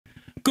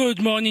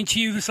Good morning to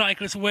you, the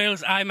cyclists of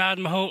Wales. I'm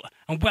Adam Holt,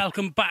 and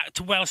welcome back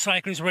to Welsh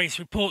Cycling Race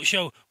Report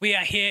show. We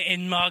are here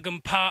in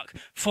Margam Park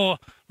for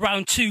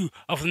round 2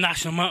 of the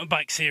National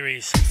Mountain-Bike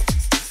Series.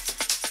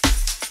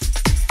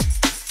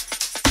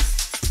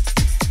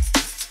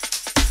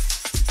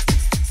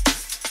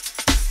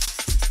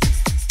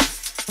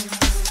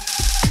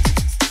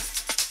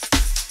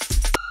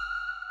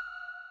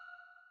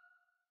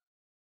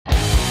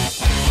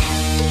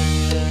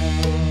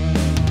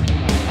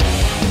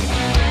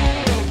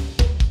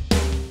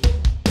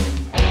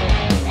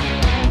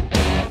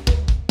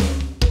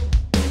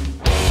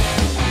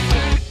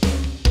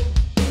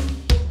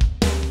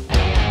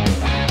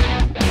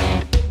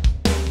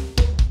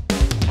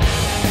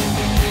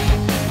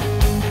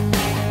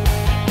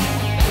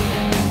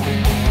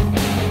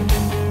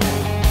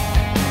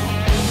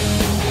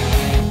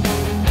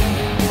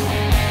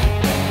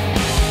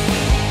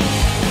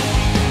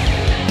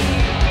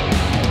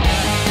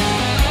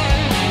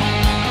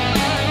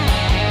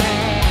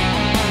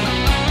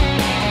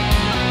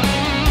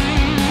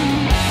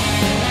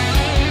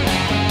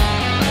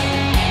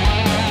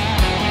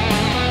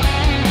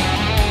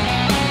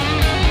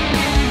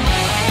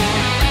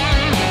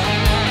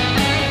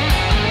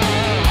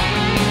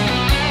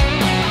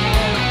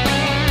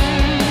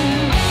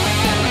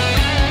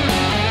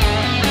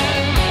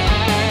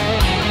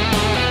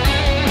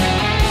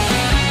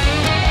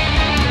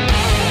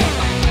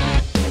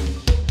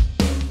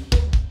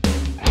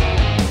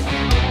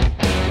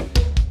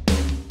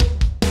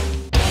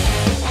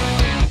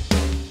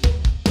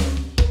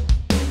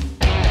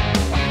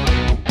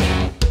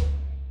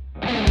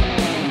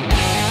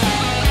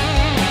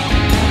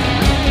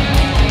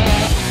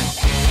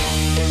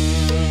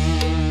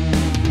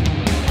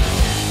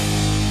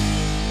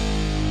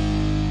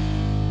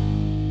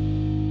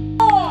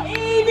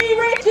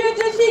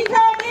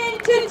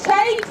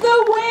 Take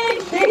the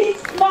win!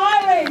 She's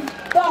smiling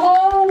the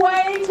whole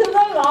way to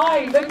the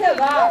line. Look at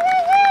that.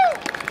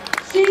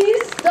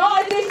 She's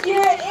started this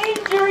year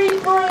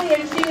injury-free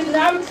and she is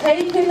now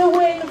taking the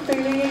win,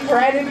 feeling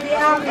incredibly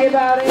happy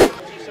about it.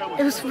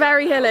 It was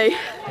very hilly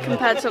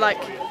compared to like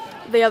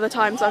the other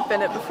times I've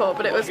been it before,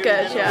 but it was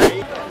good,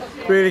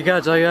 yeah. Really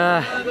good.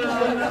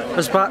 I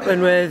was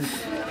battling with,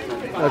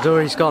 I don't know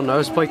where he's gone now,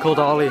 it's a bike called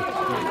Ollie.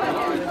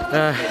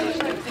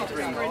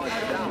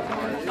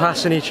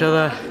 Passing each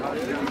other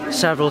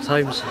several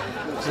times.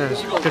 It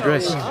was a good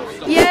race.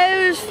 Yeah,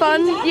 it was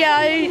fun. Yeah,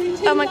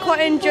 I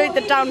quite enjoyed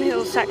the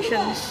downhill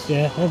sections.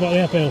 Yeah, what about the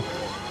uphill?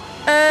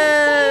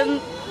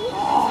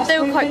 They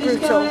were quite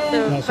brutal. They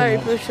were very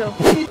brutal.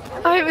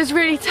 Oh, it was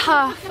really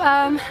tough.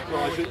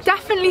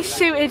 Definitely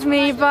suited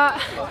me, but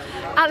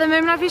at the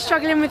moment I've been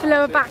struggling with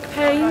lower back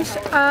pains.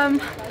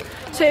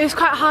 So it was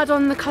quite hard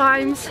on the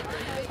climbs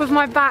with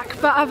my back,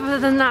 but other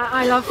than that,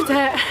 I loved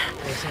it.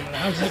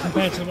 How does it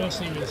compare to the Welsh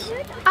Series?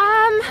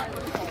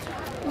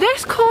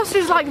 This course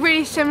is like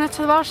really similar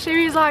to the Welsh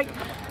Series. Like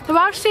the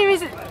Welsh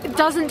Series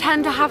doesn't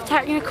tend to have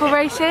technical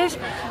races,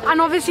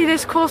 and obviously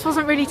this course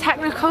wasn't really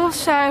technical,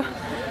 so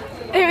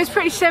it was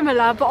pretty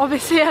similar, but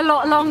obviously a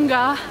lot longer.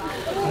 A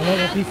lot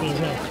more people as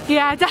well.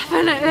 Yeah,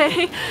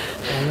 definitely.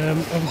 And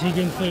obviously you're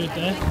going third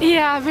there.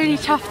 Yeah, really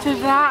chuffed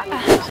with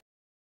that.